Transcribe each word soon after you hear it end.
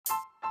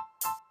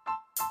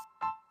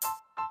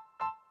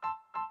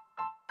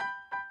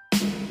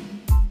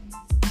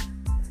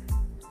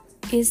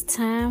It's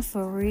time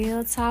for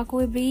Real Talk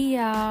with B,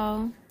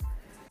 y'all.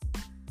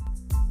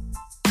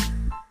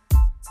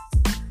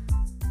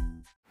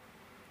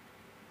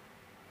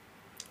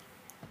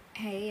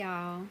 Hey,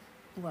 y'all.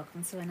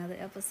 Welcome to another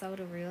episode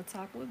of Real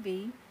Talk with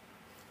B.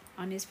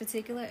 On this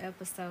particular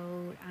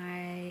episode,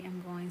 I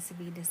am going to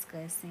be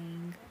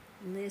discussing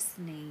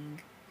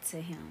listening to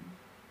him.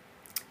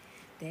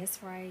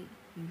 That's right,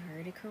 you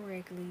heard it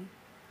correctly.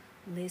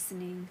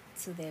 Listening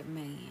to that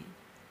man.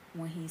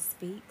 When he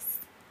speaks,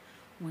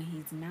 when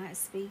he's not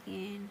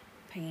speaking,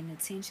 paying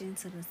attention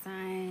to the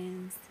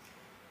signs,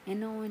 and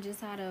knowing just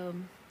how to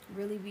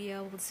really be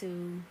able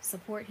to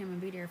support him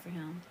and be there for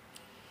him.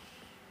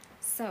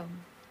 So,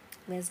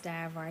 let's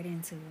dive right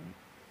into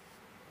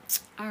it.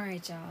 All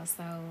right, y'all.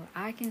 So,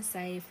 I can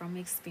say from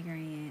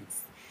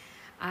experience,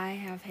 I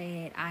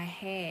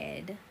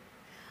had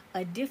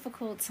a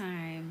difficult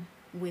time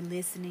with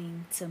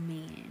listening to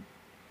men.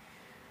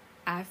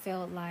 I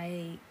felt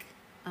like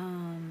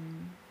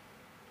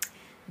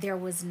there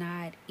was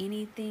not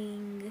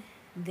anything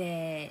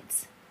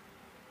that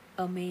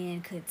a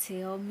man could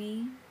tell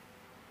me.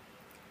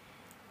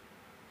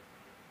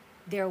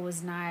 There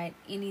was not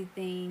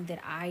anything that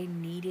I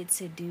needed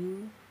to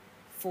do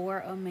for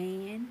a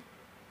man.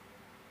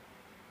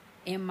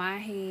 In my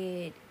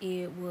head,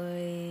 it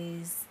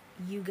was,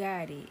 you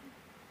got it.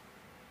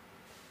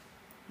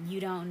 You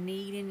don't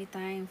need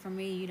anything from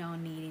me. You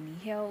don't need any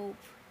help.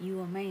 You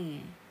a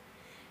man.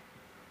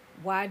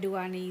 Why do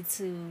I need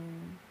to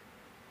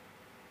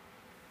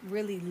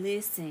really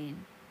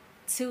listen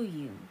to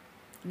you?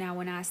 Now,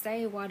 when I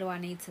say why do I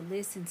need to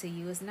listen to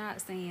you, it's not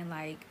saying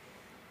like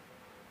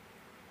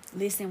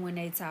listen when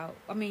they talk.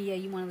 I mean, yeah,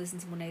 you want to listen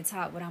to when they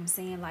talk, but I'm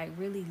saying like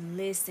really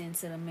listen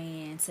to the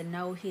man to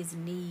know his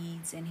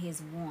needs and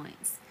his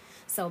wants.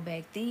 So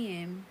back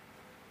then,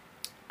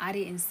 I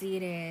didn't see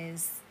it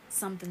as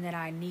something that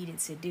I needed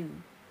to do.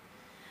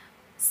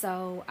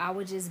 So I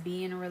would just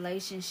be in a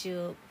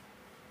relationship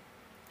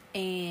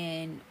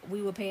and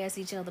we would pass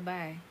each other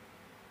by.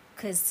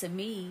 Because to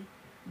me,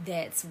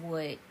 that's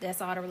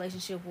all the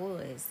relationship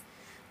was.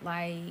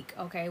 Like,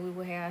 okay, we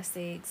would have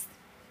sex,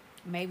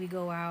 maybe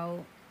go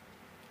out.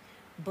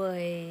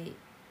 But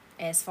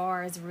as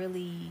far as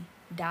really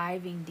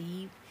diving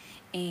deep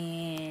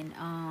and,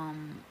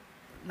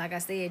 like I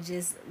said,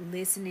 just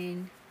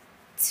listening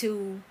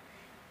to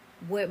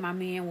what my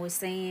man was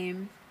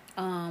saying,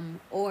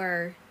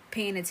 or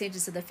paying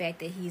attention to the fact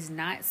that he's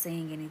not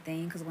saying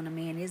anything, because when a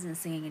man isn't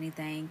saying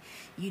anything,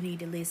 you need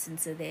to listen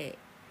to that.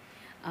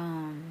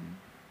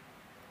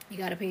 You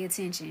got to pay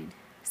attention.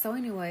 So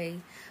anyway,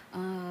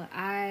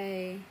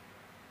 I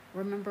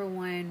remember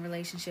one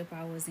relationship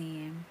I was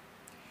in.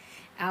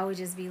 I would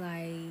just be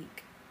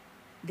like,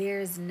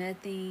 there's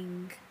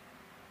nothing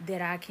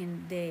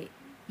that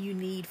you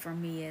need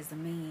from me as a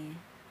man.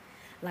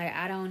 Like,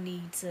 I don't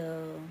need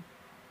to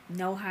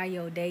know how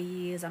your day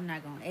is. I'm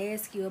not going to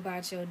ask you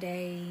about your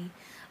day.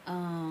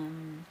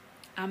 I'm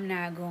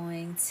not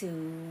going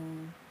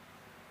to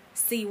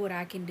see what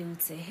I can do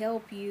to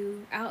help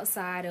you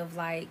outside of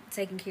like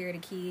taking care of the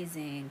kids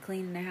and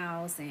cleaning the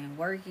house and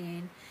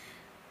working.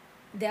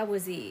 That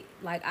was it.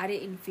 Like, I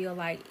didn't feel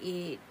like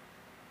the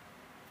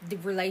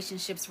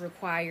relationships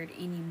required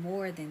any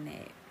more than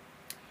that.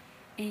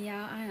 And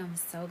y'all, I am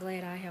so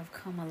glad I have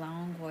come a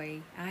long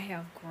way. I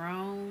have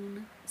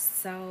grown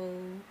so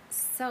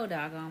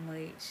doggone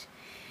much,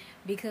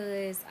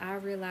 because I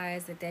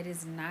realized that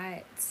is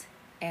not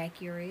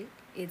accurate.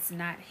 It's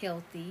not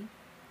healthy.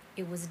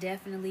 It was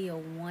definitely a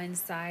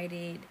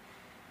one-sided,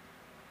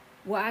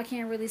 well, I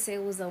can't really say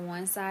it was a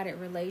one-sided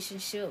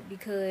relationship,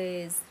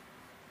 because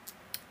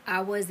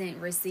I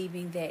wasn't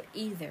receiving that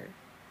either.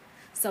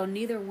 So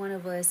neither one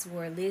of us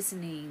were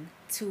listening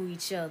to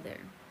each other.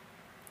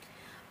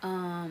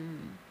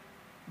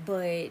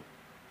 But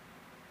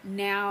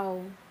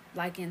now,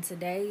 like in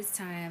today's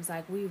times,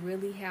 like we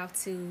really have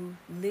to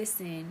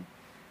listen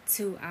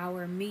to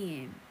our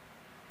men.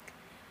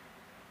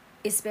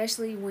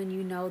 Especially when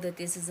you know that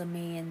this is a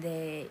man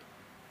that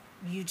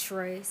you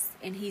trust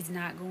and he's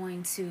not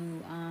going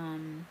to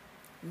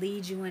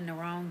lead you in the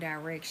wrong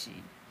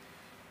direction.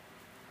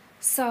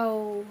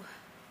 So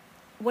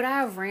what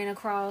I've ran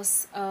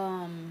across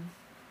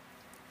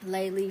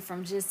lately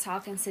from just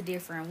talking to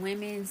different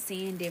women,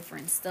 seeing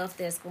different stuff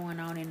that's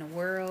going on in the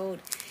world,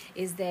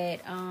 is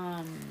that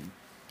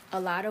a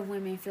lot of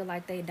women feel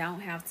like they don't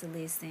have to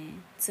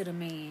listen to the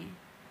man.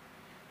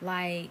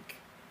 Like,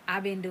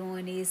 I've been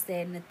doing this,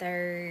 that, and the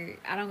third.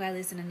 I don't gotta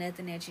listen to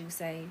nothing that you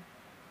say.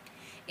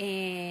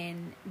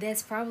 And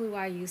that's probably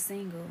why you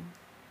single.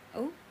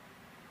 Oh.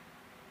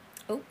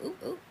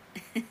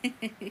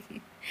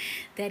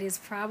 That is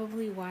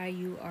probably why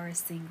you are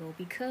single,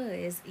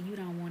 because you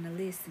don't want to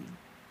listen.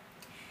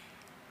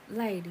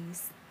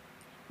 Ladies,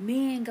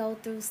 men go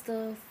through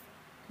stuff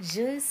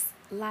just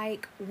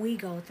like we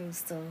go through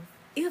stuff,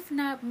 if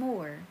not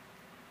more.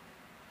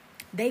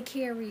 They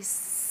carry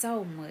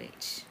so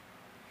much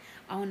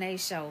on their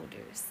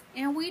shoulders,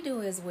 and we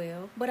do as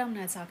well. But I'm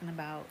not talking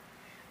about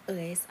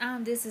us.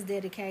 This is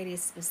dedicated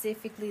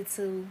specifically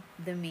to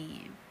the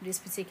men. This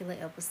particular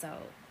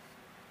episode.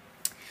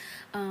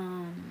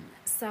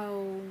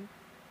 So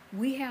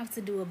we have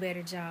to do a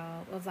better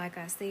job of, like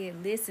I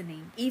said,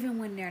 listening, even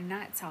when they're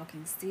not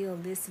talking, still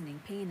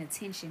listening, paying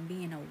attention,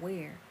 being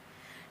aware,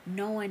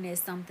 knowing that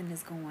something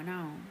is going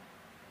on.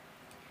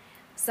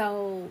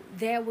 So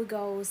that would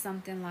go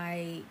something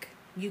like,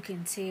 you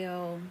can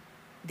tell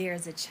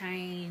there's a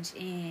change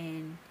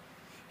in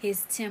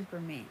his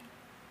temperament.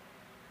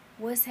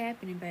 What's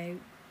happening,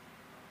 babe?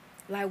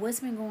 Like,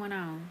 what's been going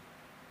on?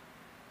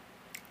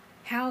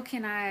 How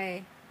can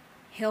I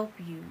help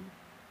you?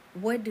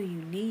 What do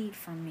you need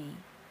from me?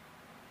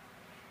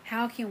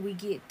 How can we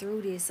get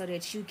through this so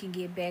that you can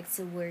get back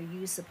to where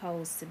you're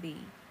supposed to be,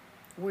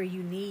 where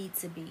you need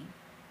to be?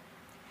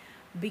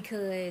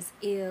 Because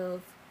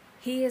if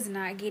he is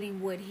not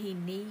getting what he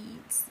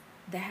needs,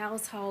 the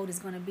household is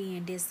going to be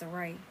in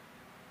disarray.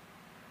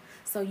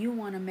 So you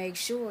want to make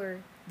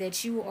sure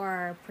that you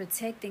are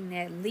protecting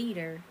that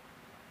leader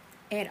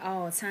at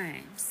all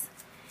times.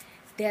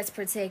 That's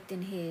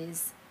protecting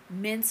his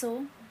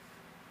mental,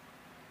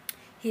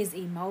 his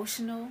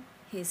emotional,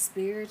 his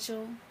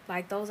spiritual.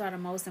 Like, those are the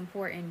most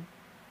important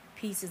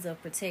pieces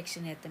of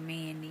protection that the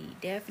man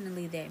need.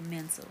 Definitely that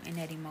mental and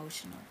that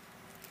emotional.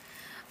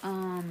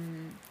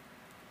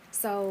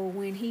 So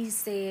when he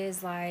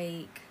says,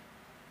 like,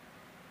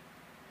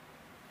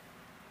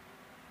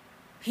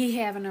 he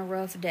having a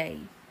rough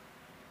day,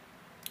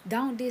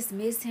 don't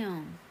dismiss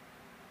him.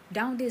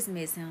 Don't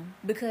dismiss him.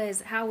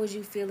 Because how would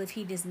you feel if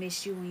he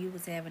dismissed you when you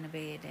was having a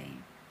bad day?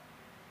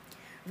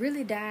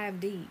 Really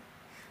dive deep.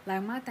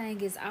 Like, my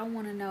thing is, I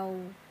want to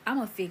know. I'm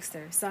a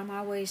fixer, so I'm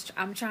always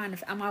trying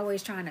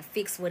to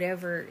fix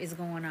whatever is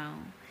going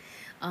on.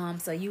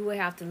 So you would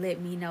have to let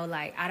me know,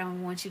 like, I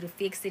don't want you to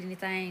fix it,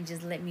 anything.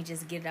 Just let me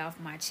just get it off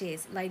my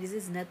chest. Ladies,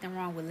 there's nothing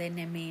wrong with letting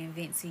that man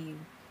vent to you.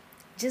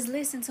 Just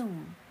listen to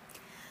him.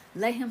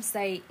 Let him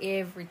say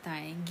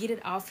everything. Get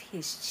it off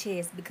his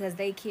chest, because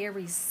they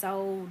carry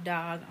so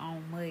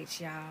doggone much,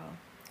 y'all.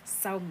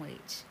 So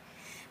much.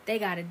 They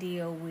got to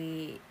deal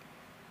with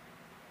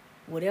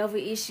whatever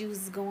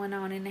issues is going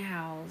on in the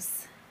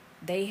house.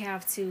 They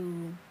have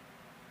to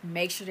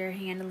make sure they're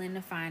handling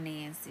the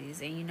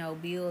finances,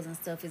 and bills and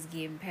stuff is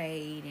getting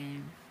paid.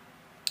 And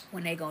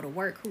when they go to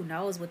work, who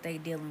knows what they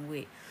dealing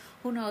with?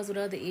 Who knows what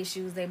other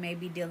issues they may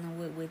be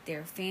dealing with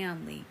their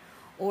family,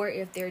 or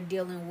if they're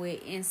dealing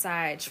with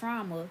inside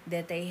trauma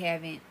that they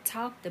haven't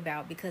talked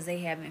about because they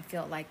haven't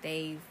felt like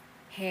they've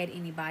had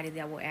anybody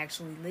that will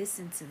actually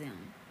listen to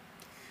them.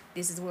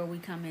 This is where we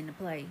come into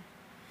play.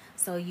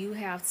 So you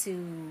have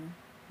to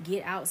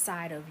get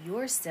outside of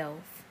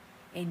yourself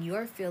and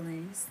your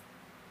feelings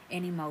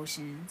and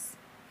emotions,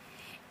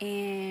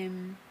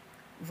 and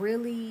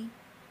really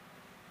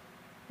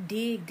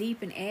dig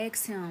deep and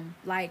ask him,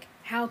 like,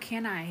 how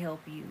can I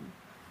help you?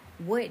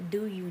 What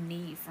do you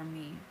need from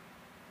me?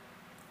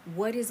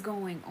 What is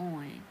going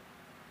on?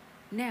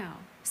 Now,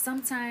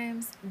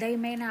 sometimes they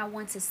may not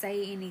want to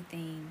say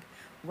anything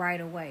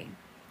right away,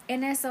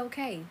 and that's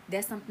okay.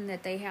 That's something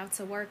that they have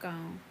to work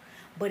on,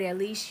 but at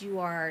least you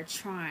are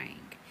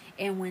trying.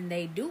 And when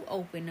they do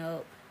open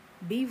up,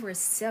 be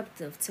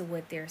receptive to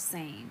what they're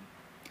saying.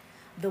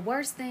 The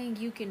worst thing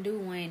you can do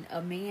when a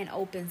man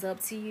opens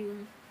up to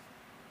you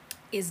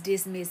is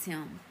dismiss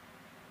him,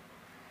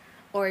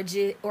 or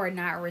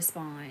not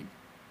respond,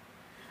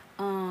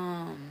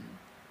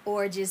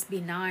 or just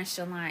be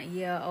nonchalant.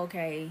 Yeah,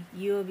 okay,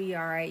 you'll be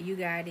all right. You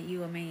got it.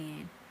 You a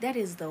man. That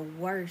is the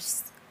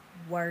worst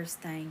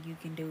thing you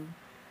can do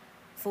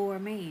for a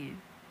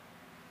man.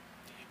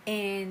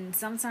 And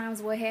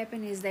sometimes what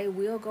happens is they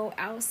will go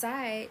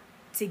outside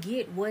to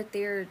get what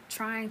they're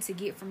trying to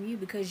get from you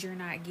because you're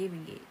not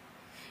giving it.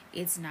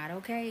 It's not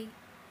okay,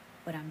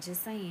 but I'm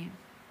just saying.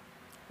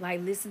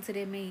 Like, listen to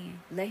that man.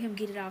 Let him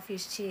get it off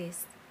his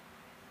chest.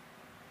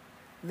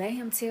 Let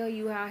him tell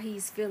you how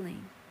he's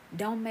feeling.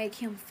 Don't make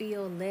him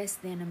feel less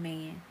than a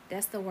man.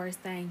 That's the worst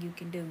thing you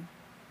can do.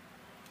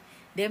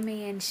 That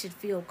man should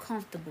feel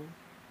comfortable.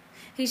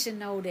 He should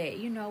know that,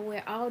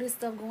 with all this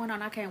stuff going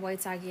on, I can't wait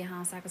till I get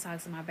home so I can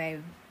talk to my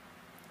baby.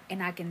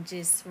 And I can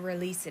just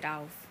release it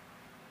off.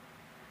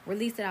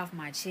 Release it off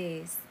my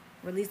chest.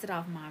 Release it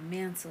off my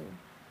mental.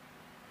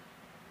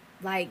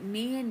 Like,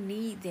 men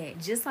need that.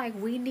 Just like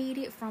we need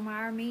it from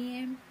our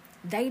men,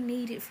 they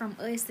need it from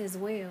us as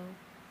well.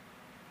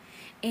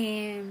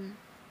 And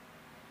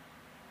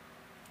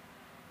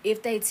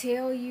if they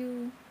tell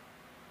you,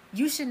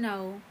 you should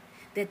know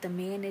that the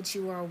man that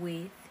you are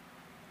with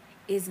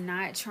is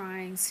not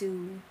trying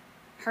to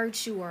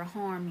hurt you or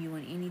harm you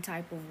in any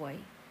type of way.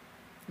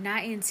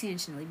 Not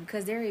intentionally,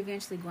 because they're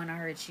eventually going to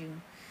hurt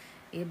you.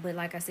 But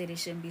like I said, it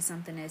shouldn't be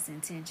something that's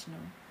intentional.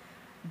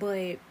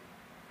 But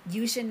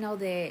you should know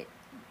that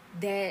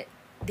they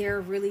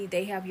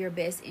have your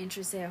best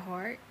interests at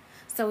heart.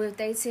 So if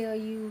they tell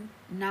you,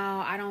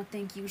 no, I don't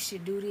think you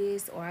should do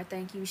this, or I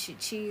think you should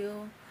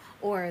chill,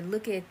 or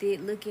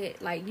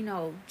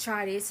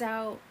try this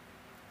out,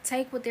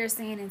 take what they're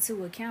saying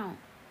into account.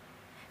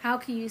 How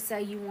can you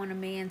say you want a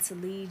man to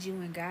lead you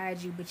and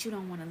guide you, but you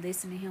don't want to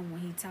listen to him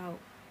when he talk?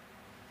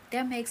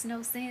 That makes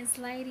no sense,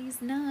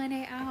 ladies. None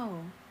at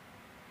all.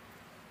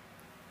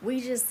 We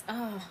just,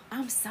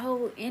 I'm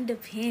so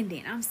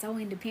independent. I'm so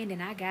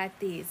independent. I got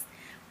this.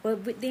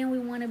 But then we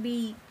want to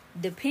be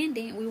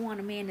dependent. We want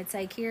a man to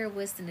take care of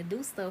us and to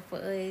do stuff for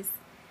us.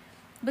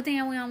 But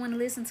then we don't want to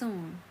listen to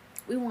him.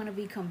 We want to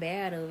be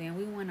combative and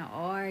we want to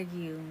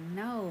argue.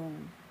 No.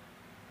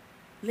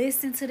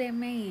 Listen to that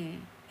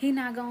man. He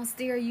not going to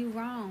steer you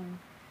wrong.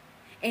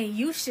 And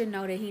you should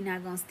know that he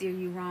not going to steer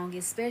you wrong,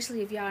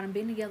 especially if y'all done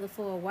been together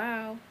for a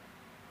while.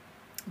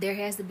 There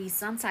has to be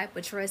some type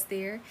of trust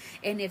there.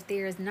 And if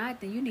there is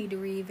not, then you need to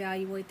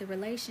reevaluate the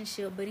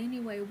relationship. But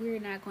anyway, we're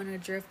not going to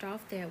drift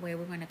off that way.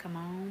 We're going to come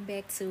on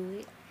back to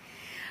it.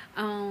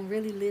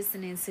 Really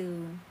listening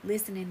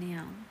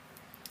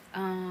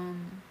now.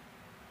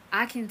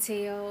 I can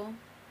tell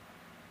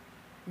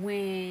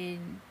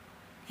when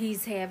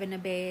he's having a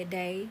bad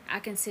day. I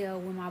can tell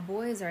when my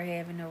boys are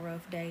having a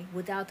rough day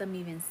without them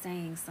even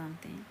saying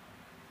something.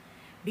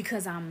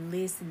 Because I'm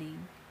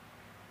listening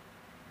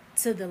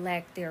to the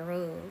lack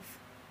thereof.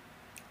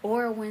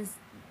 Or when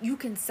you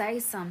can say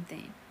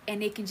something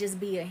and it can just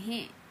be a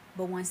hint,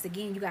 but once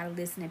again you got to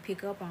listen and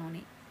pick up on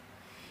it.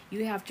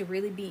 You have to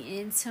really be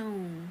in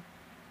tune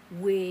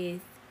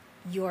with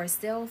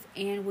yourself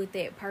and with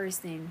that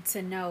person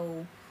to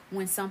know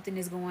when something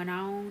is going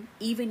on,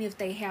 even if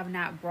they have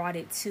not brought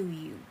it to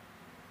you.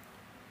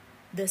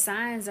 The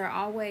signs are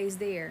always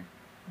there.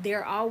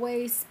 They're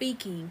always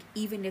speaking,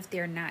 even if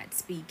they're not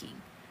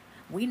speaking.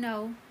 We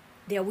know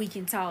that we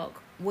can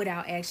talk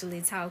without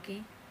actually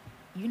talking.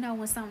 You know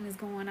when something is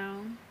going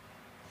on.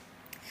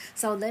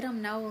 So let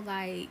them know,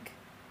 like,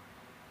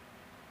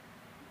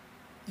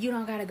 you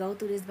don't got to go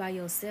through this by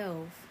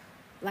yourself.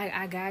 Like,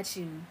 I got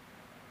you.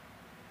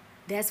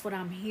 That's what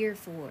I'm here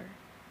for.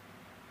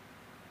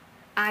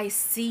 I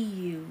see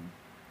you.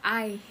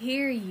 I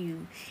hear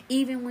you.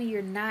 Even when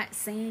you're not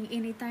saying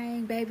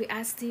anything, baby,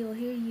 I still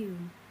hear you.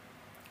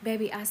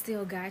 Baby, I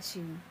still got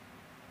you.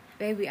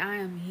 Baby, I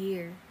am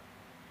here.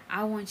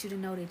 I want you to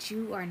know that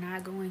you are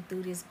not going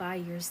through this by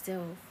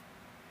yourself.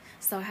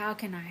 So how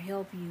can I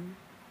help you?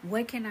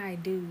 What can I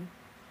do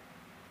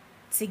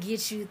to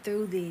get you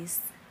through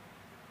this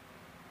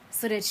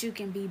so that you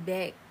can be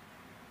back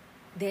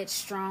that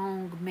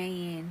strong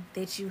man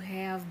that you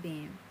have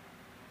been?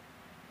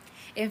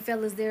 And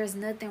fellas, there's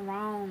nothing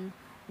wrong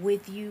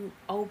with you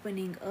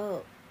opening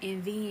up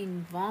and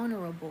being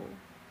vulnerable.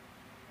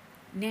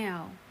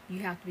 Now, you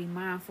have to be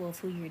mindful of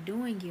who you're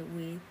doing it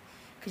with,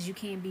 because you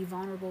can't be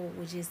vulnerable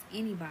with just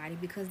anybody,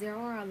 because there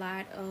are a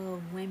lot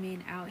of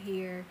women out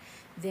here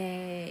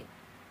that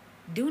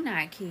do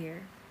not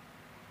care.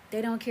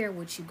 They don't care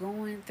what you're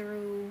going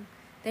through.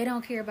 They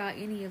don't care about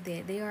any of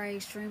that. They are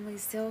extremely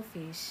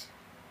selfish.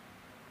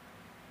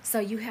 So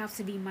you have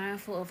to be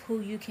mindful of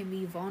who you can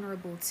be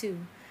vulnerable to.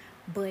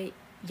 But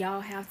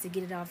y'all have to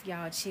get it off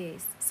y'all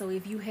chest. So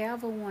if you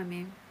have a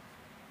woman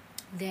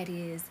that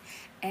is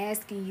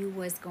asking you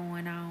what's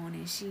going on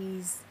and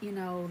she's,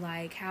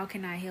 like, how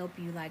can I help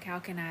you? Like, how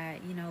can I,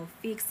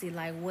 fix it?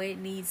 Like, what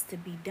needs to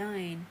be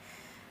done?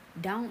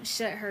 Don't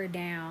shut her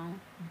down.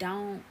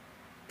 Don't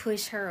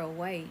push her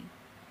away.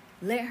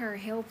 Let her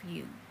help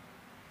you.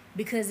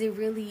 Because it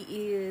really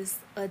is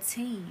a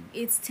team.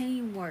 It's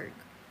teamwork.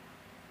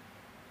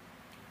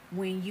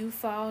 When you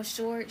fall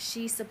short,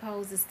 she's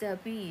supposed to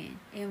step in,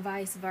 and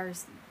vice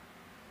versa.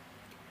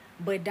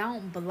 But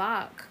don't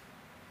block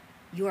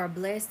your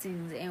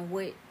blessings and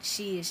what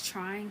she is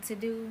trying to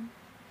do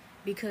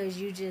because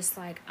you just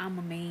like, I'm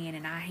a man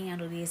and I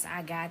handle this,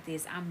 I got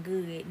this, I'm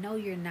good. No,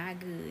 you're not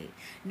good.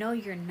 No,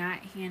 you're not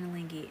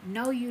handling it.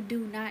 No, you do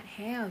not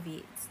have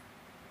it.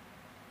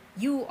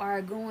 You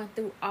are going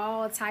through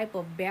all type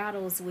of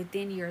battles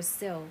within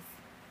yourself.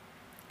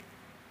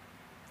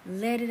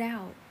 Let it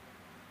out.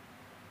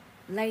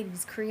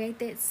 Ladies, create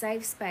that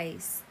safe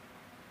space.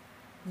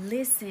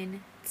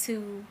 Listen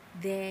to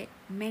that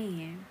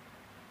man.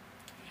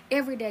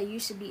 Every day you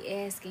should be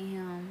asking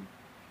him,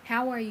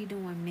 how are you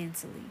doing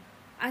mentally?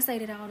 I say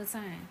that all the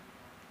time.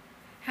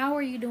 How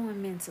are you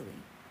doing mentally?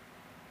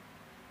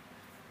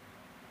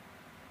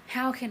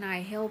 How can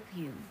I help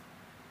you?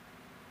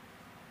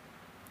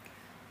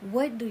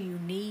 What do you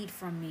need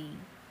from me?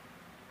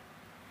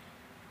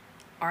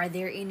 Are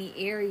there any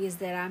areas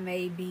that I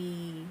may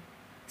be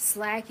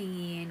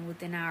slacking in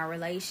within our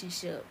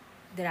relationship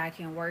that I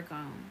can work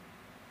on?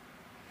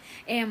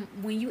 And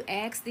when you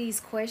ask these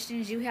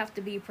questions, you have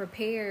to be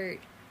prepared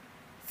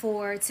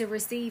to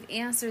receive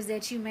answers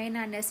that you may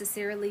not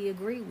necessarily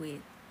agree with.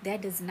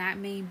 That does not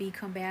mean be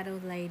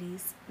combative,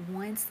 ladies.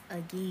 Once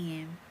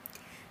again,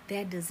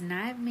 that does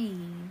not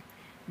mean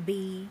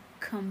be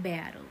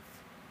combative.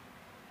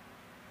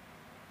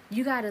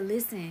 You got to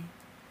listen.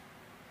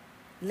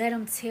 Let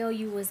them tell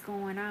you what's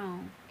going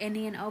on. And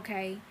then,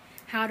 okay,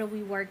 how do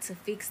we work to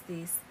fix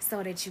this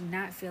so that you're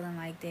not feeling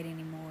like that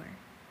anymore?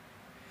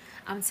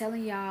 I'm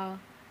telling y'all,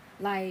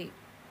 like,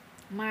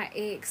 my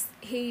ex,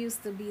 he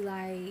used to be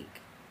like,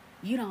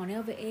 You don't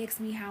ever ask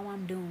me how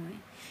I'm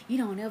doing. You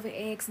don't ever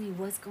ask me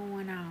what's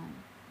going on.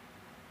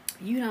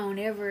 You don't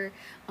ever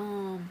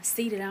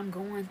see that I'm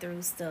going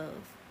through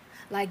stuff.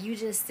 Like, you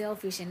just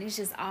selfish and it's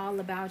just all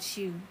about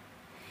you.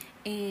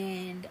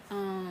 And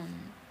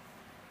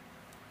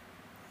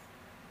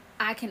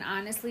I can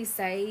honestly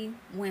say,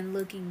 when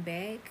looking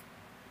back,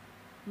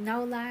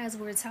 no lies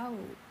were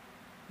told,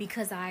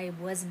 because I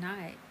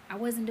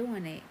wasn't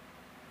doing it.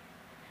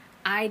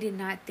 I did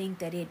not think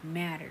that it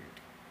mattered.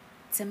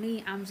 To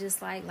me, I'm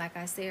just like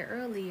I said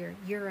earlier,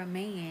 you're a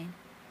man.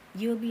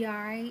 You'll be all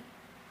right.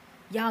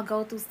 Y'all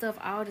go through stuff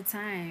all the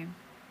time.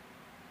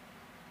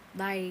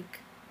 Like,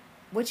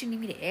 what you need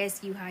me to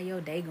ask you how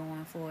your day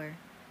going for?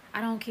 I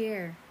don't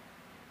care.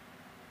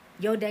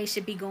 Your day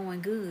should be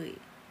going good.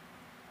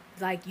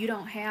 Like, you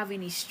don't have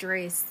any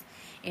stress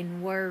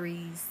and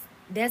worries.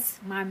 That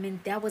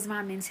was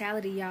my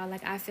mentality, y'all.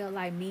 Like, I felt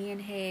like men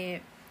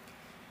had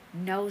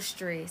no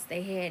stress.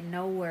 They had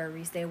no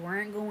worries. They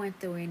weren't going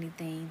through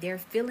anything. Their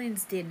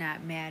feelings did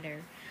not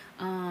matter.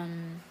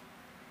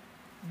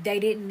 They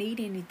didn't need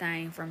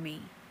anything from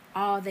me.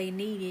 All they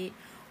needed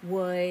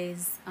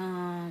was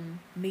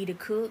me to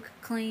cook,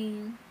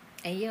 clean,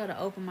 and to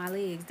open my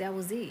legs. That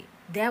was it.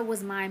 That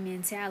was my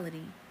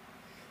mentality.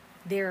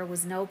 There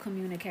was no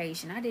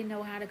communication. I didn't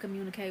know how to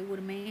communicate with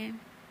a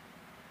man.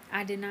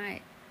 I did not.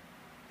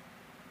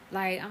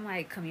 Like, I'm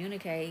like,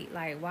 communicate?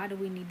 Like, why do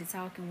we need to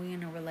talk and we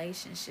in a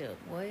relationship?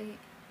 What?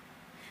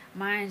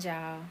 Mind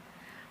y'all,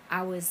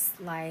 I was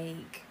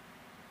like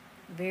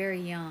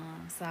very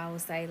young. So I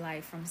would say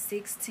like from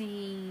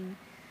 16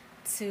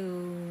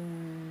 to,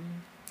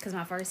 because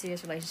my first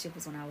serious relationship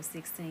was when I was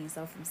 16.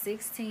 So from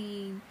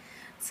 16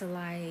 to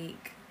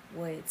like,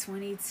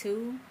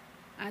 22,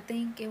 I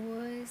think it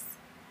was.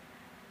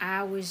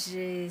 I was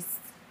just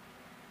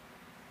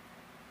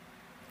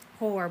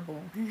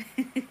horrible.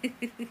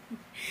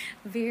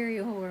 Very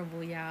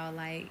horrible, y'all.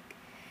 Like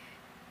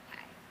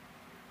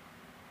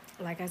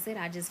I said,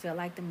 I just felt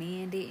like the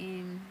men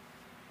didn't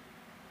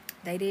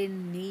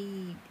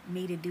need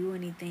me to do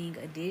anything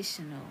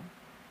additional.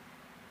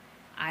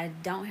 I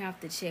don't have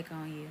to check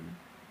on you.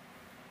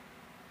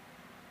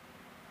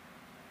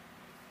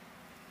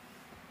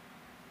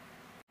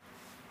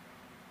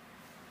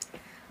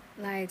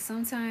 Like,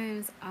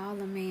 sometimes all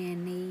a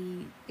man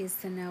need is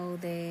to know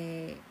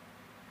that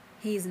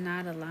he's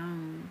not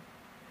alone,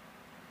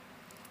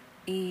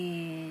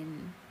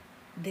 and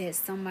that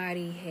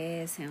somebody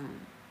has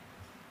him,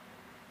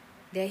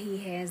 that he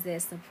has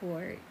that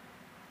support.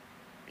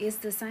 It's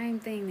the same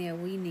thing that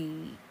we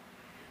need.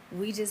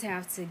 We just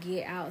have to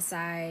get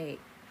outside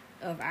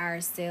of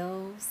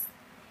ourselves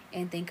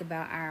and think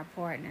about our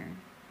partner.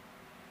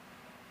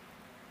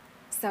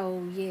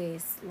 So,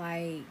 yes,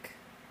 like,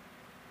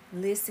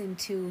 listen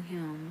to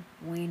him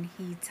when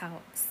he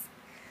talks.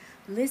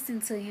 Listen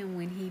to him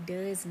when he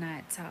does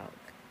not talk.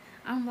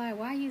 I'm like,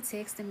 why are you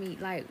texting me?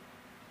 Like,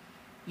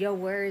 your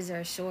words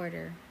are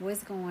shorter.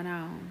 What's going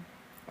on?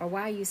 Or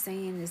why are you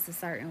saying this a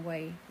certain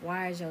way?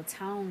 Why is your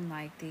tone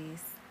like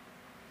this?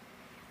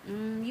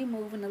 You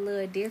moving a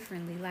little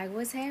differently. Like,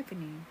 what's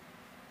happening?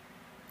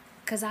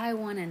 Because I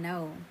want to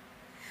know.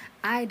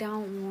 I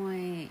don't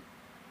want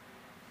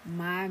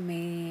my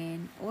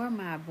man or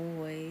my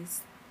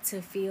boys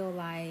to feel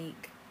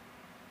like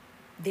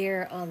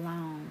they're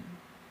alone.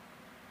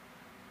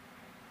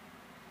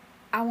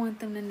 I want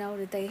them to know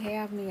that they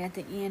have me at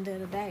the end of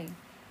the day.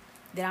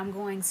 That I'm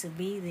going to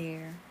be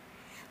there.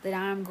 That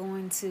I'm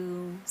going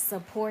to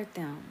support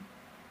them.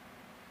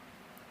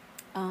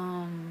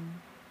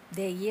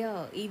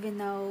 That even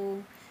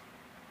though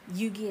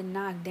you get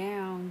knocked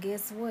down,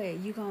 guess what?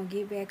 You're going to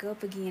get back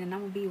up again, and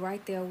I'm going to be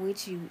right there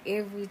with you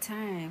every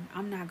time.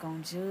 I'm not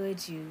going to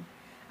judge you.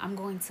 I'm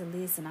going to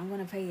listen. I'm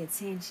going to pay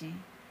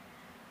attention.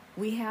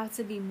 We have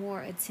to be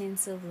more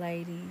attentive,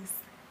 ladies.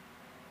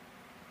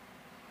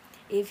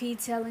 If he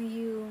telling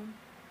you,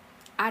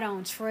 I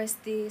don't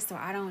trust this or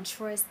I don't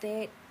trust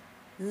that,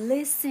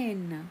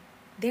 listen.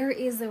 There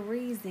is a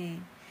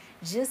reason.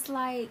 Just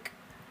like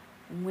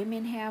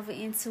women have an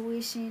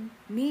intuition,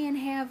 men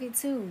have it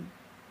too.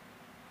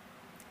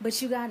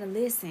 But you gotta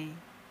listen.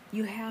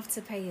 You have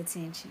to pay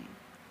attention.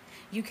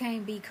 You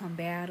can't be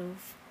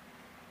combative.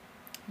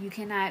 You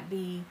cannot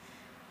be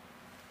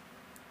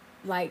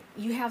like,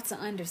 you have to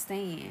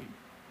understand.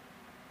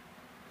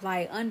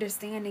 Like,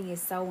 understanding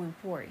is so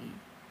important.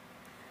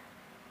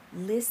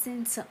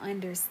 Listen to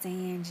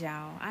understand,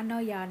 y'all. I know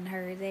y'all done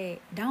heard that.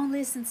 Don't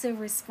listen to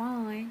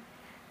respond.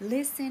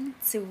 Listen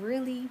to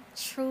really,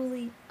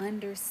 truly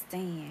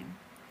understand.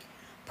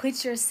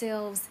 Put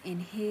yourselves in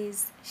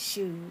his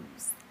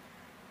shoes.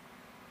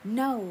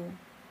 Know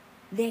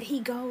that he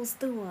goes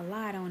through a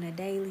lot on a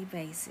daily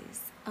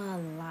basis. A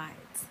lot.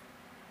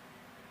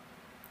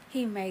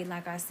 He may,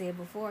 like I said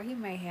before, he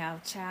may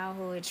have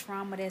childhood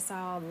trauma that's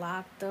all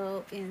locked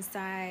up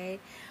inside.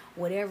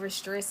 Whatever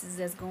stresses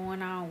that's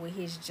going on with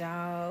his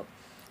job.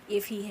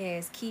 If he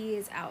has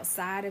kids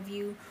outside of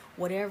you,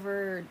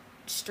 whatever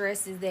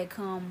stresses that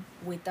come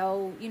with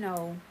those,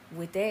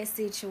 with that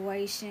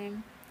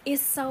situation.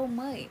 It's so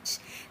much.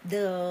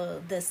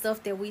 The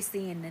stuff that we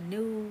see in the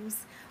news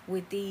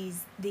with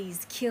these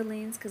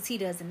killings, because he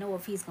doesn't know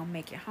if he's gonna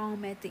make it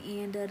home at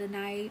the end of the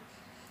night.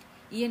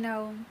 You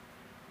know,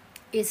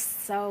 it's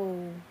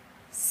so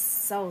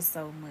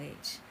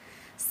much.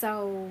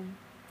 So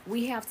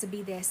we have to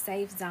be that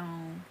safe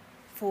zone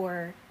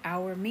for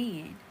our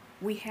men.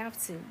 We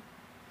have to.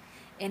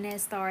 And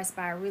that starts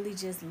by really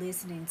just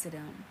listening to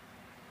them,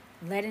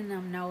 letting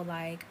them know,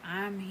 like,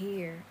 I'm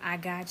here, I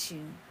got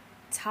you.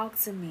 Talk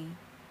to me.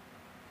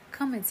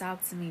 Come and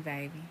talk to me,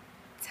 baby.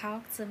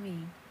 Talk to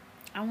me.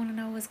 I want to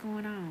know what's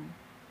going on.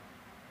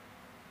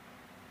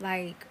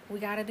 Like, we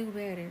got to do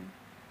better.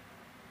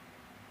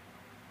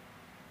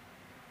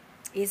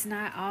 It's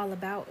not all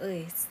about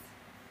us.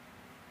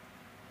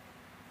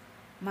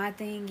 My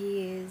thing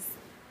is,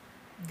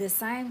 the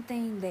same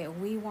thing that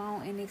we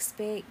want and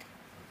expect,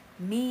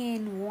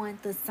 men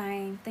want the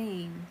same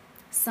thing.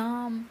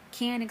 Some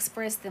can't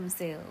express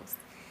themselves.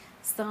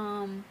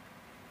 Some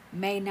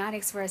may not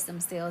express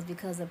themselves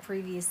because of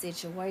previous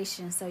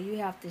situations. So you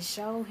have to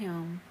show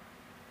him,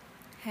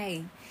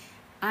 hey,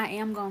 I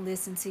am going to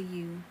listen to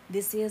you.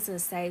 This is a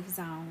safe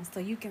zone. So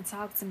you can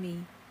talk to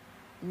me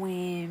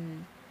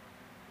when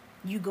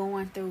you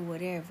going through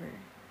whatever.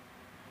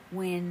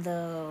 When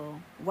the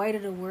weight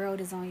of the world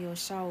is on your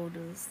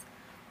shoulders.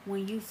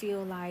 When you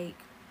feel like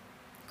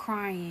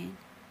crying.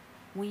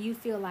 When you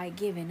feel like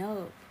giving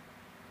up.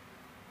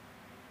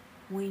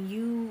 When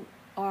you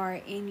are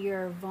in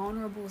your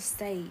vulnerable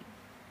state,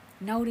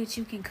 know that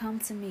you can come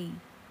to me.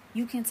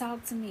 You can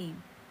talk to me.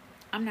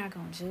 I'm not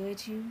going to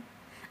judge you.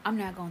 I'm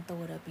not going to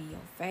throw it up in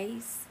your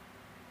face.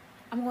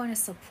 I'm going to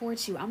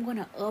support you. I'm going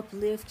to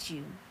uplift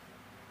you.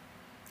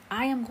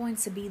 I am going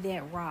to be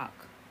that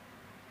rock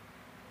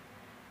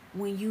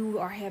when you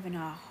are having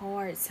a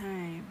hard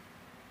time.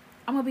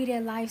 I'm going to be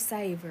that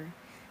lifesaver,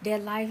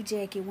 that life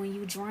jacket when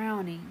you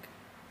drowning.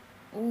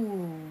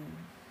 Ooh.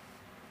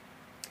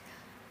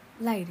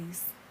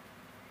 Ladies,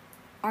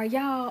 are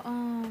y'all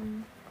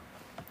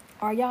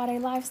they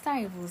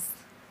lifesavers?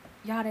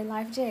 Y'all they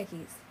life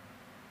jackets?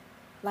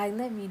 Like,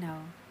 let me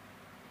know.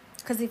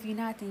 Because if you're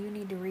not, then you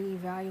need to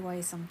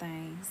reevaluate some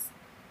things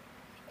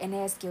and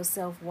ask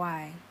yourself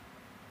why.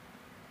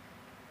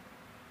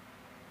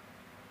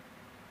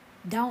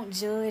 Don't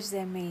judge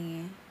that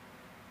man.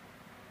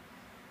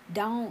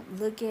 Don't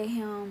look at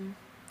him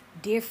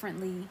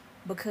differently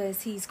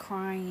because he's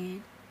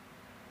crying.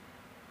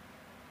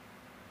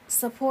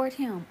 Support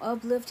him.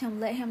 Uplift him.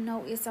 Let him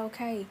know it's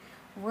okay.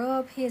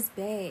 Rub his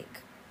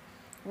back.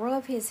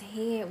 Rub his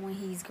head when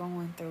he's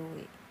going through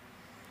it.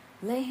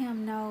 Let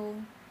him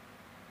know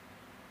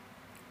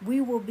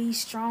we will be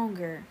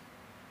stronger.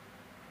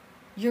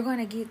 You're going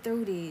to get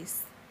through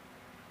this.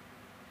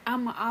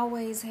 I'm going to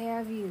always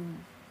have you.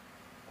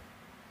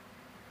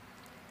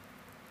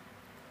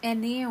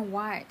 And then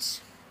watch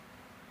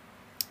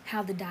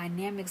how the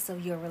dynamics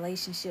of your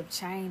relationship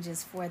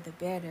changes for the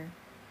better.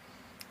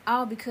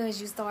 All because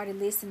you started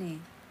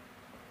listening.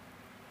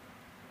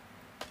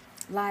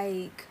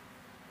 Like,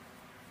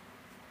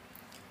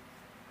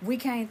 we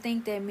can't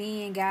think that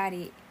men got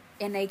it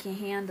and they can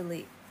handle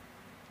it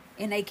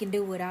and they can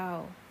do it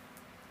all.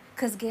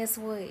 Because guess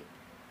what?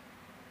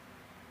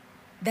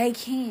 They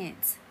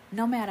can't.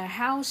 No matter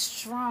how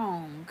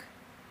strong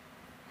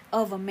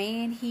of a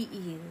man he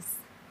is,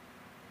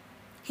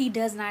 he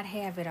does not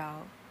have it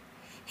all.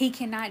 He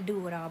cannot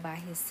do it all by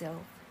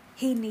himself.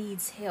 He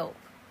needs help.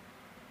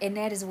 And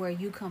that is where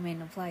you come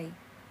into play.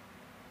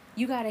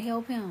 You got to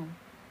help him.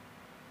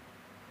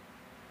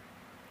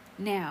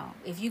 Now,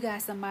 if you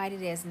got somebody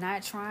that's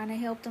not trying to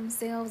help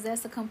themselves,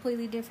 that's a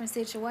completely different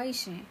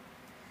situation.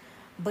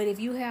 But if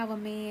you have a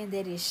man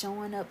that is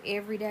showing up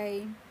every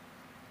day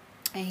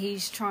and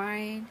he's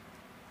trying,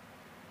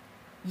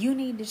 you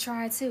need to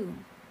try too.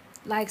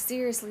 Like,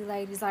 seriously,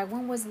 ladies, like,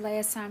 when was the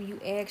last time you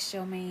asked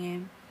your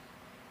man,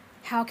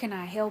 how can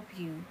I help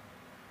you?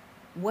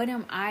 What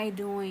am I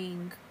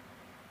doing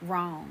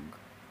wrong?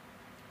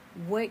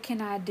 What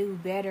can I do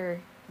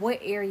better? What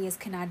areas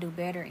can I do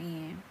better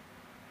in?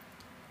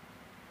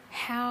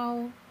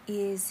 How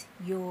is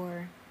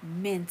your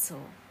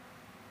mental?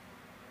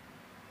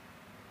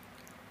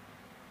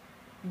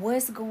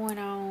 What's going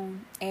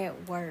on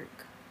at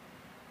work?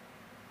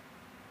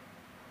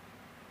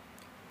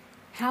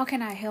 How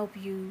can I help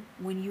you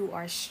when you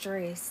are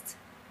stressed?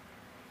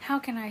 How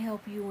can I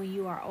help you when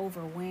you are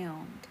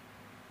overwhelmed?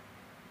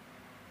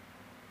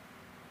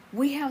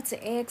 We have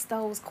to ask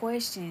those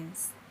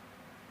questions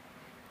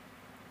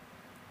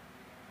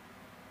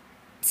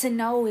to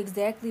know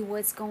exactly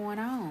what's going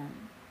on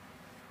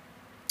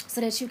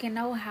so that you can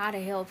know how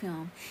to help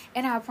him.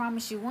 And I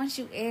promise you, once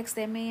you ask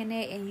that man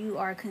that and you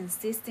are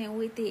consistent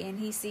with it and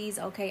he sees,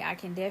 okay, I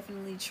can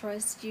definitely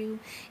trust you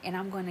and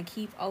I'm going to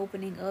keep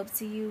opening up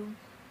to you.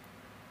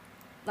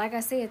 Like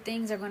I said,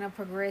 things are going to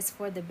progress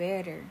for the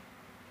better.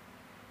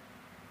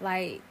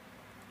 Like,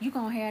 you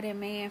going to have that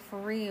man for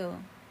real.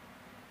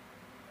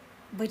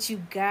 But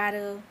you got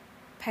to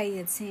pay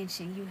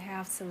attention. You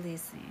have to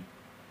listen.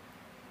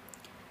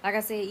 Like I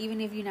said,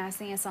 even if you're not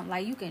saying something,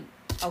 like, you can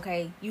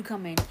Okay, you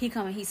come in,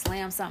 he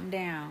slams something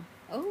down.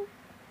 Oh,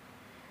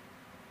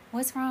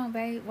 what's wrong,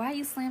 babe? Why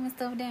you slamming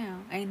stuff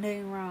down? Ain't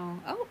nothing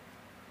wrong. Oh,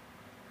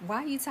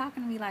 why you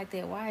talking to me like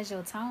that? Why is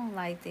your tone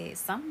like that?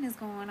 Something is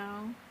going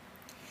on.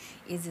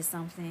 Is it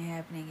something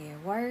happening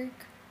at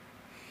work?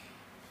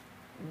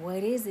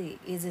 What is it?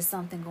 Is it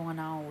something going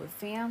on with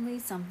family?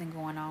 Something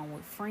going on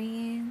with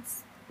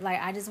friends?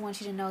 Like, I just want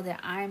you to know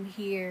that I'm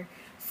here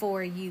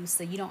for you,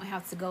 so you don't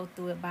have to go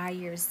through it by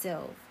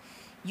yourself.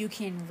 You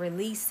can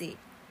release it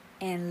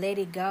and let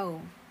it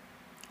go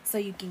so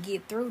you can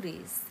get through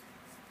this.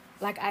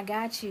 Like, I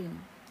got you.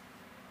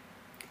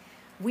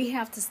 We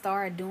have to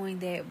start doing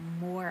that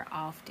more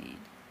often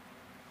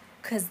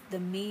because the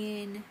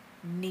men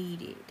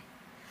need it.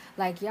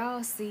 Like,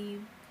 y'all see,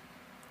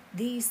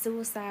 these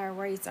suicide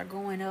rates are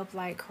going up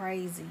like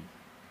crazy.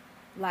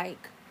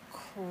 Like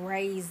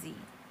crazy.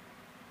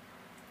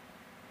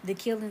 The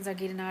killings are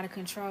getting out of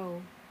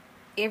control.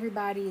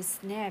 Everybody is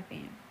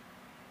snapping.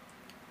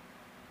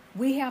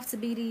 We have to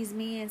be these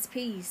men's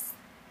peace.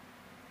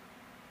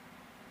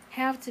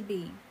 Have to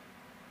be.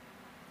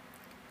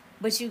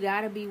 But you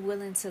gotta be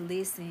willing to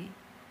listen.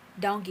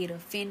 Don't get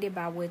offended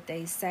by what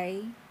they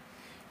say.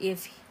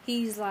 If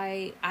he's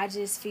like, I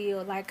just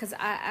feel like, because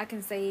I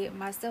can say it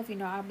myself,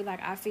 I'll be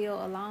like, I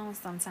feel alone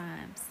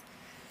sometimes.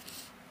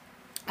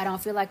 I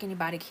don't feel like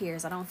anybody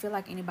cares. I don't feel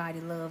like anybody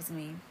loves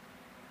me.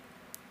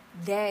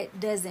 That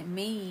doesn't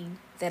mean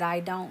that I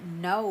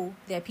don't know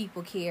that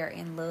people care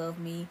and love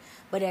me.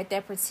 But at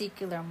that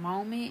particular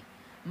moment,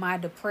 my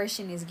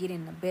depression is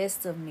getting the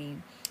best of me.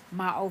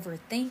 My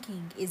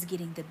overthinking is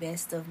getting the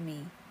best of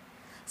me.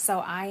 So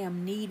I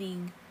am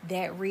needing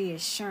that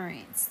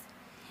reassurance.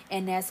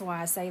 And that's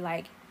why I say,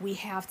 like, we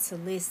have to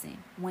listen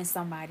when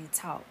somebody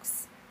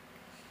talks.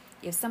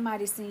 If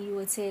somebody send you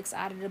a text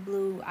out of the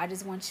blue, I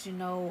just want you to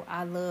know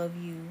I love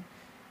you.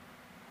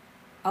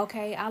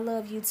 Okay, I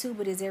love you too,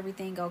 but is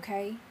everything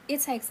okay? It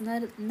takes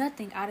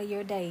nothing out of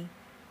your day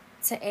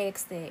to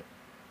ask that.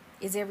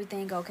 Is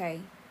everything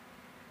okay?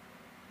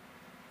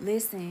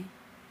 Listen,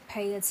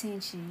 pay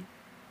attention,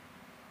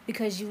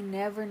 because you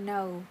never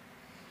know.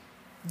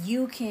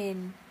 You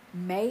can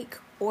make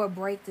or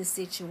break the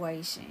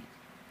situation.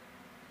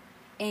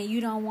 And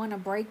you don't want to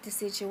break the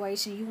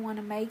situation. You want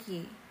to make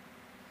it.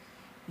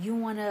 You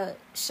want to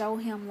show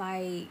him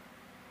like,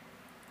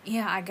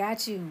 yeah, I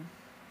got you.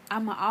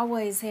 I'm going to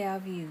always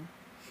have you.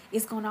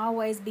 It's going to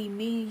always be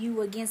me and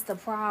you against the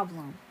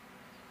problem.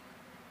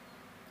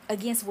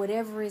 Against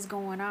whatever is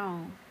going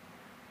on.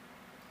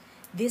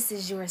 This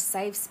is your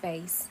safe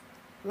space.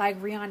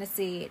 Like Rihanna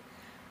said,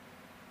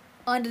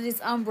 under this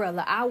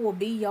umbrella, I will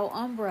be your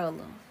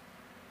umbrella.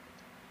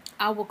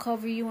 I will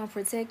cover you and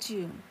protect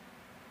you.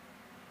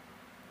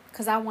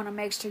 Because I want to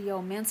make sure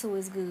your mental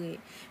is good.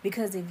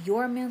 Because if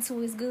your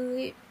mental is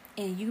good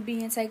and you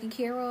being taken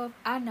care of,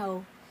 I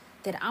know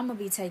that I'm going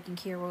to be taken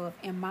care of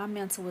and my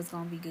mental is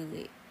going to be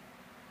good.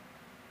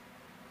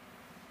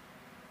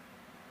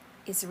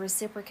 It's a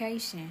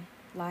reciprocation.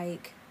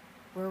 Like,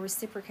 we're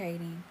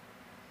reciprocating.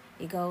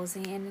 It goes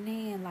hand in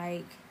hand.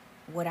 Like,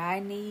 what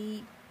I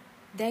need,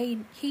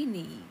 he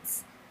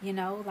needs.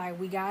 Like,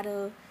 we got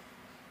to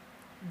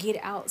get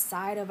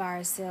outside of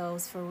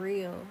ourselves for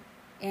real.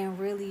 And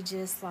really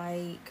just,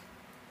 like,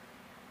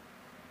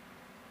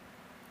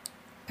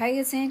 pay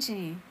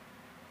attention.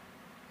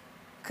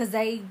 Because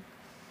I'm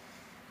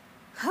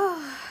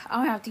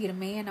going to have to get a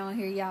man on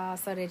here, y'all,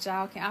 so that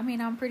y'all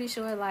can... I'm pretty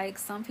sure, like,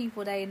 some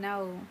people, they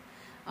know.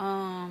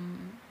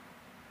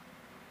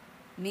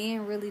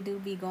 Men really do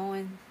be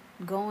going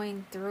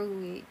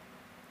through it.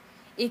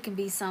 It can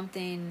be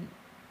something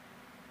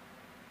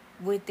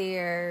with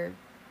their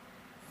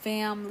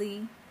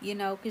family,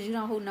 because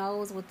who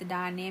knows what the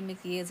dynamic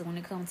is when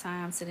it comes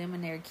time to them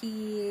and their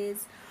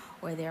kids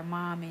or their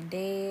mom and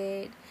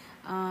dad.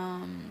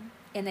 And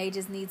they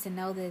just need to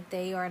know that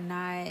they are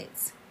not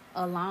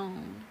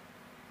alone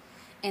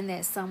and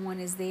that someone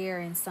is there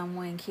and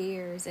someone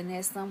cares and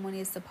that someone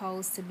is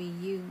supposed to be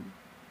you.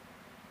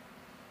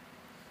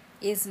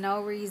 It's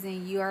no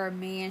reason your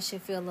man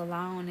should feel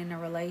alone in a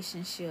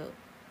relationship.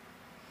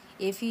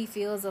 If he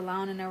feels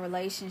alone in a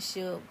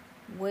relationship,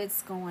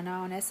 what's going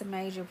on? That's a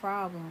major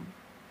problem.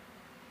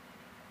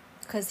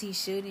 Because he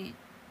shouldn't.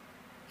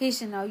 He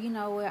should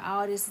know, what,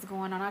 all this is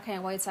going on. I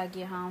can't wait till I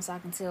get home so I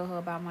can tell her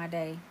about my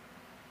day.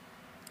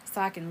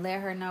 So I can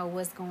let her know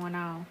what's going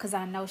on. Because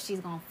I know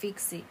she's going to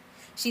fix it.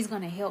 She's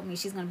going to help me.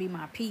 She's going to be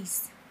my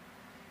peace.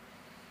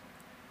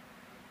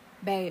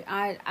 Babe,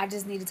 I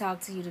just need to talk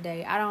to you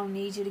today. I don't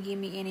need you to give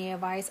me any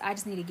advice. I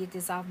just need to get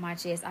this off my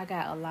chest. I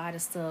got a lot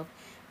of stuff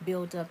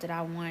built up that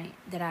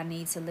I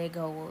need to let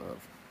go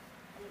of.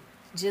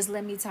 Just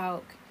let me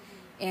talk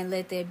and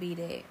let that be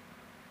that.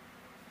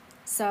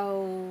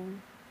 So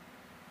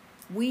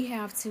we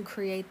have to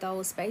create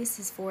those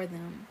spaces for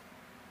them.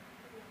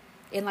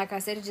 And like I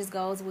said, it just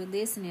goes with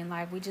listening.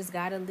 Like, we just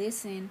got to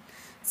listen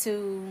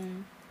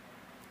to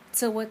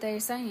what they're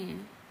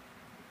saying.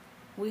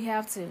 We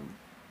have to.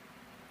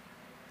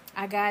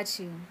 I got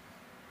you.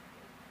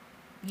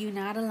 You're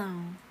not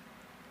alone.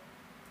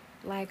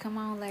 Like, come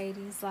on,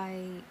 ladies.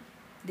 Like,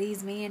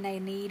 these men, they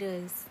need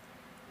us.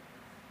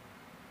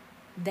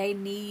 They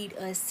need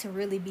us to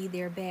really be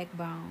their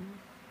backbone,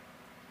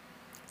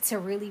 to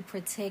really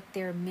protect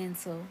their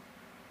mental.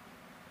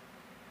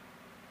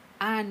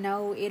 I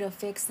know it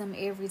affects them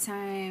every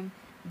time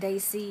they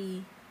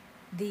see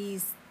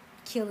these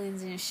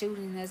killings and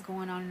shootings that's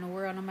going on in the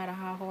world, no matter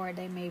how hard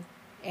they may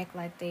act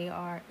like they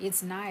are.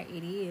 It's not,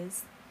 it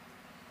is.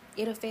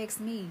 It affects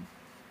me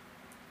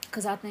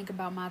because I think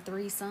about my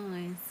 3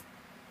 sons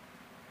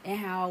and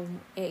how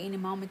at any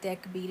moment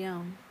that could be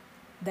them.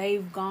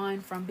 They've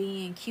gone from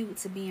being cute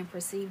to being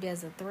perceived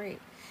as a threat.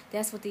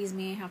 That's what these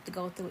men have to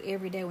go through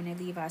every day when they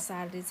leave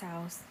outside of this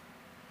house,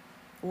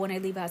 when they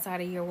leave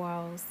outside of your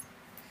walls.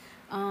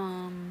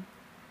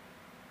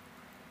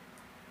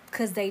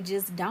 Because they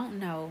just don't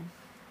know.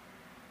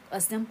 A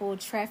simple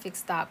traffic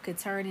stop could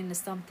turn into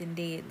something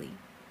deadly.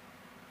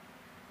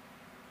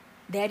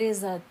 That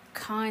is a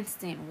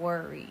constant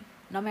worry,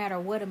 no matter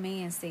what a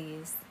man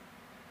says.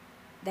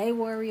 They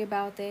worry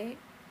about that.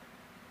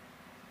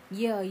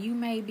 Yeah, you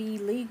may be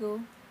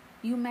legal.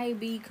 You may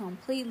be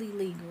completely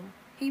legal.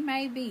 He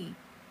may be.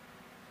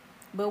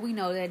 But we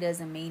know that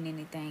doesn't mean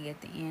anything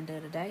at the end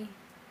of the day.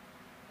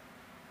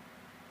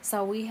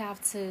 So we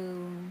have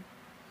to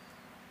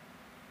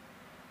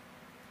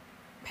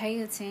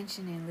pay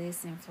attention and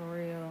listen for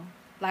real.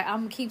 Like, I'm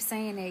going to keep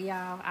saying that,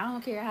 y'all. I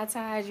don't care how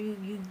tired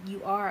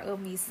you are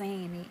of me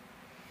saying it.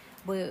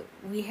 But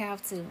we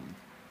have to,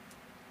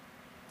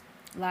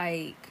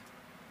 like,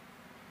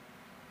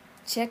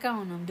 check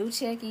on them. Do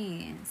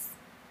check-ins.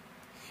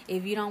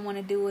 If you don't want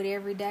to do it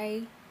every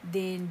day,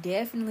 then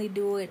definitely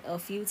do it a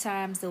few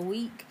times a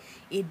week.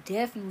 It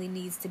definitely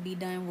needs to be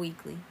done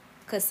weekly.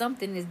 Because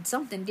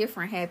something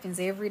different happens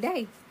every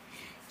day.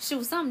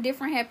 Shoot, something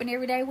different happen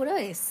every day with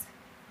us.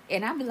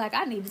 And I be like,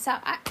 I need to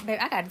talk. I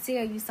got to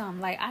tell you something.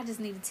 Like, I just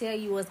need to tell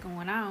you what's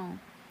going on.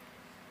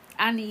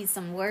 I need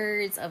some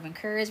words of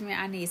encouragement.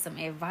 I need some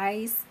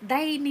advice.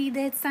 They need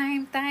that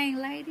same thing,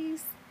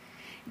 ladies.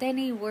 They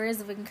need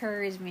words of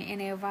encouragement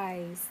and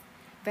advice.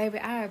 Baby,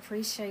 I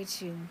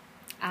appreciate you.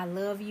 I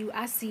love you.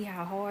 I see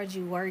how hard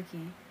you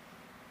working.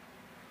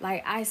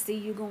 Like, I see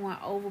you going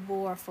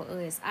overboard for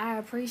us. I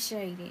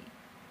appreciate it.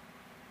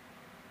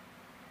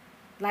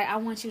 Like, I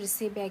want you to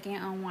sit back and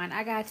unwind.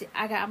 I'm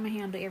going to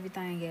handle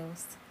everything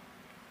else.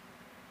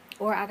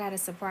 Or I got a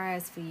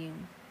surprise for you.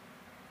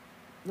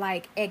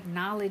 Like,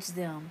 acknowledge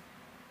them.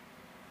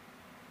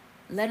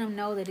 Let them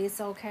know that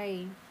it's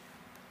okay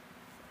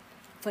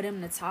for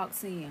them to talk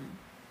to you.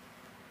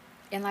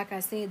 And like I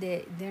said,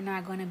 that they're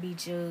not going to be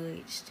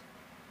judged.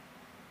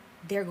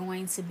 They're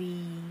going to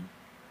be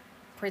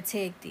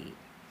protected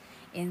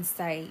and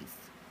safe.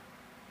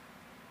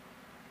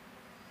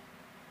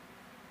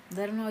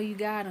 Let them know you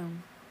got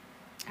them.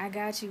 I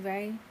got you,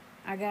 babe.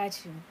 I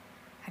got you.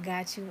 I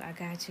got you. I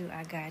got you.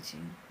 I got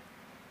you.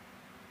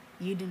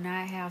 You do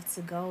not have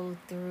to go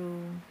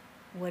through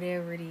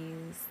whatever it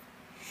is.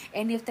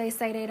 And if they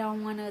say they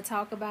don't want to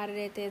talk about it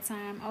at that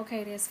time,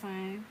 okay, that's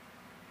fine.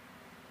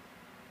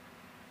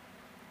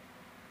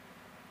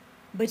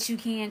 But you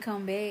can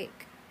come back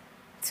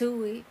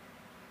to it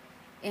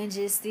and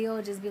just be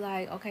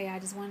like, okay, I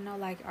just want to know,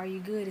 like, are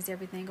you good? Is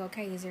everything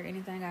okay? Is there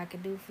anything I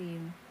can do for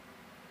you?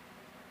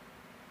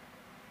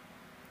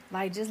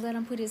 Like, just let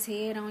him put his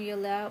head on your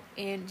lap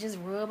and just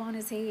rub on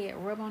his head,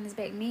 rub on his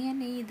back. Men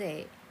need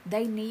that.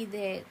 They need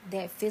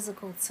that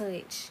physical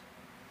touch.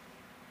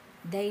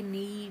 They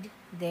need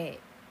that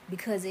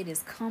because it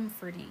is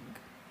comforting.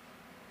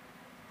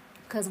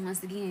 Because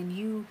once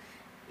again,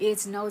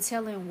 it's no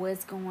telling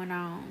what's going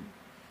on.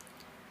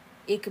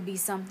 It could be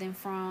something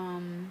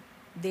from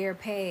their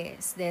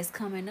past that's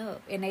coming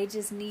up, and they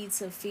just need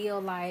to feel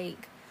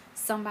like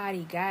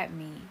somebody got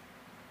me.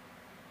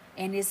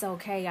 And it's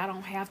okay. I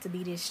don't have to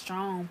be this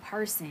strong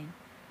person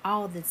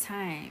all the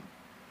time.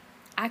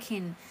 I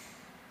can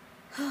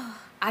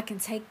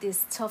take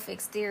this tough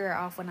exterior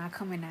off when I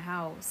come in the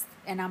house,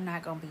 and I'm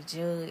not going to be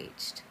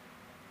judged.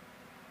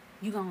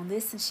 You going to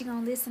listen? She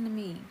going to listen to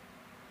me.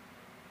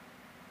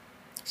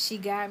 She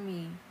got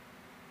me.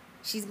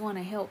 She's going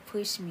to help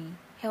push me,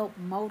 help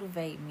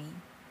motivate me.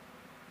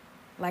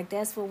 Like,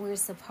 that's what we're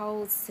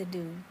supposed to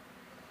do.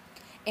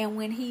 And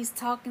when he's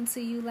talking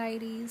to you,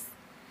 ladies,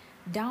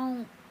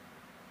 don't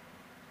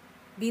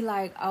be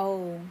like,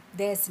 oh,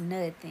 that's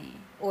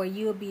nothing, or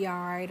you'll be all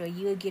right, or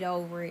you'll get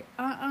over it.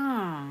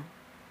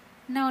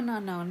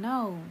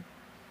 No.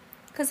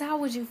 Because how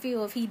would you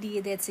feel if he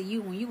did that to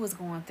you when you was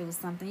going through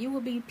something? You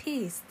would be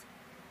pissed.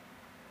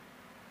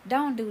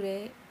 Don't do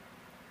that.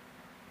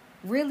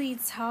 Really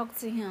talk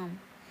to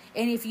him.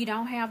 And if you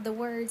don't have the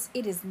words,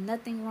 it is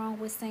nothing wrong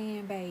with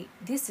saying, babe,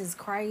 this is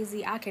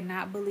crazy. I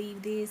cannot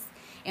believe this.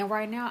 And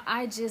right now,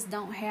 I just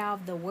don't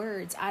have the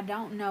words. I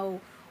don't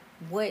know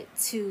what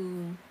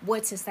to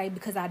say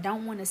because I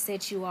don't want to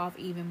set you off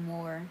even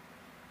more.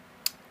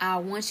 I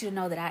want you to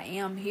know that I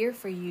am here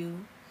for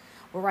you.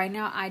 But right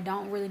now, I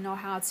don't really know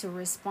how to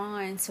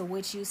respond to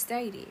what you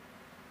stated.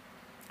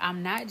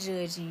 I'm not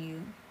judging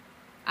you.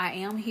 I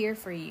am here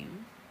for you.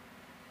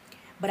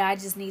 But I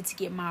just need to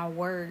get my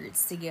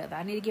words together.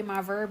 I need to get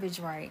my verbiage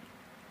right.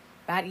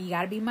 But you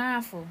got to be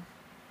mindful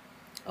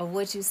of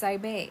what you say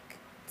back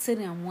to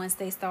them once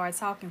they start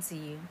talking to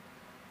you.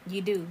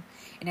 You do.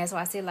 And that's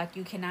why I said, like,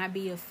 you cannot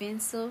be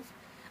offensive.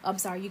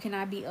 You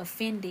cannot be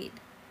offended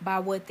by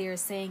what they're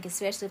saying,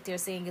 especially if they're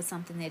saying it's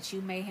something that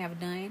you may have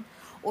done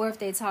or if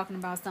they're talking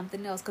about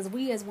something else. Because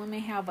we as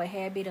women have a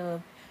habit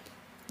of,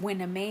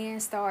 when a man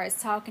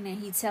starts talking and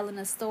he telling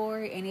a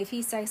story, and if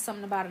he says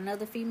something about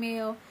another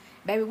female,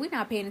 baby, we're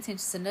not paying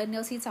attention to nothing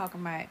else he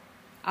talking about.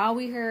 All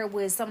we heard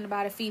was something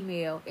about a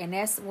female, and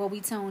that's what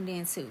we tuned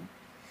into.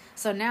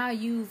 So now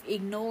you've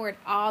ignored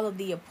all of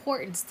the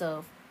important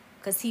stuff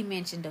because he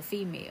mentioned a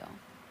female.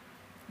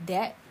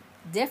 That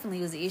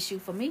definitely was an issue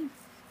for me.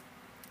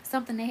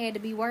 Something that had to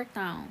be worked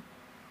on.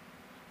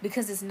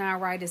 Because it's not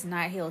right, it's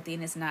not healthy,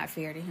 and it's not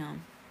fair to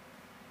him.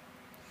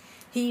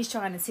 He's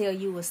trying to tell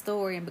you a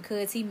story, and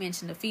because he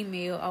mentioned a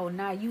female, oh,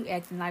 now you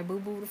acting like Boo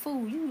Boo the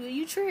fool.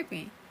 You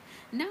tripping.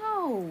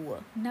 No,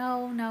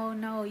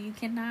 you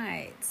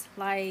cannot.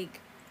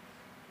 Like,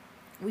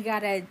 we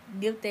gotta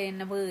nip that in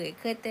the bud.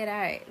 Cut that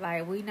out.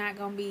 Like, we not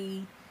gonna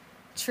be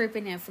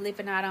tripping and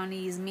flipping out on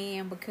these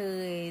men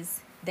because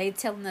they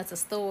telling us a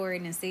story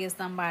and says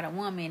something about a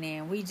woman,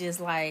 and we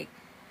just like,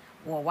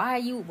 well,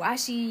 why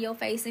she in your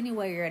face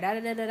anyway, or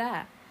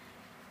da.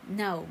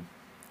 No.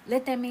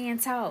 Let that man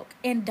talk.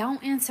 And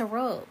don't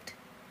interrupt.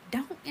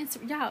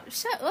 Y'all,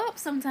 shut up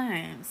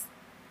sometimes.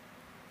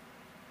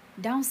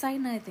 Don't say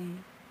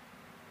nothing.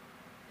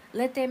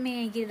 Let that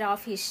man get it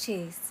off his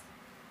chest.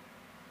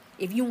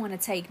 If you want to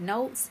take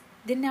notes,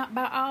 then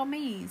by all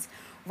means,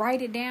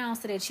 write it down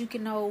so that you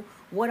can know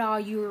what all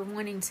you're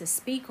wanting to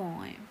speak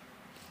on.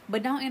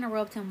 But don't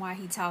interrupt him while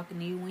he's talking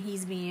to you when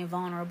he's being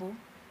vulnerable.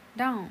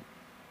 Don't.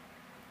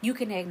 You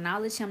can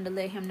acknowledge him to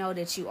let him know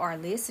that you are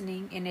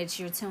listening and that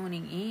you're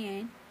tuning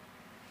in.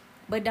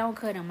 But don't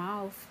cut him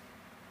off.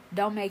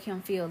 Don't make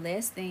him feel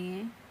less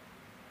than.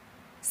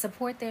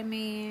 Support that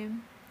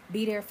man.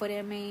 Be there for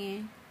that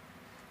man.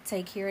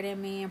 Take care of that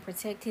man.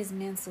 Protect his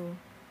mental.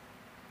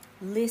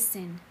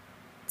 Listen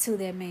to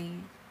that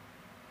man.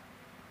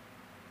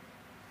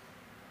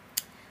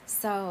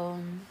 So,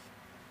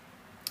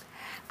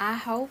 I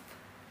hope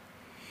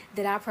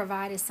that I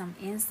provided some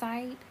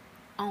insight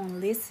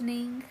on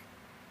listening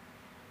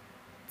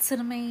to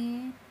the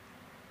man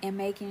and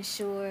making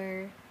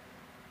sure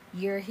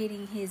you're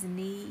hitting his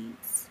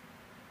needs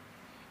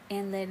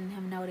and letting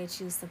him know that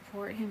you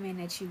support him and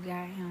that you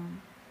got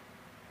him.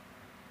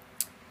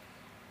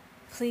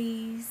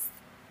 Please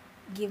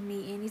give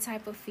me any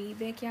type of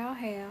feedback y'all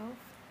have.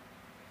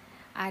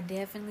 I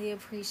definitely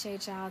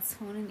appreciate y'all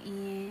tuning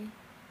in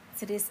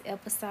to this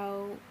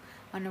episode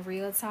on The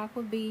Real Talk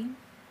with B.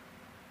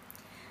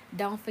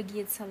 Don't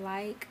forget to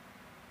like,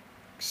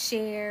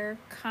 share,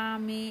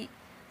 comment,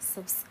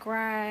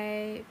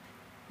 subscribe,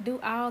 do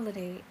all of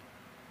that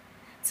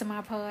to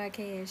my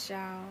podcast,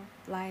 y'all.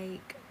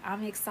 Like,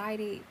 I'm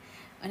excited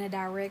in the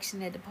direction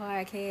that the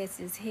podcast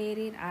is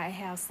headed. I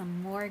have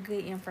some more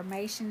good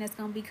information that's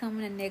going to be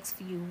coming in the next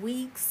few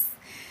weeks.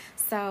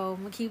 So,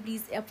 I'm going to keep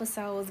these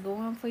episodes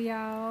going for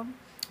y'all.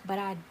 But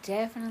I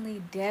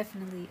definitely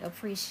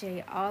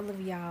appreciate all of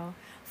y'all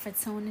for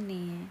tuning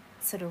in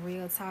to The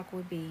Real Talk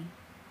with B.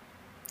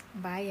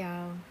 Bye,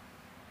 y'all.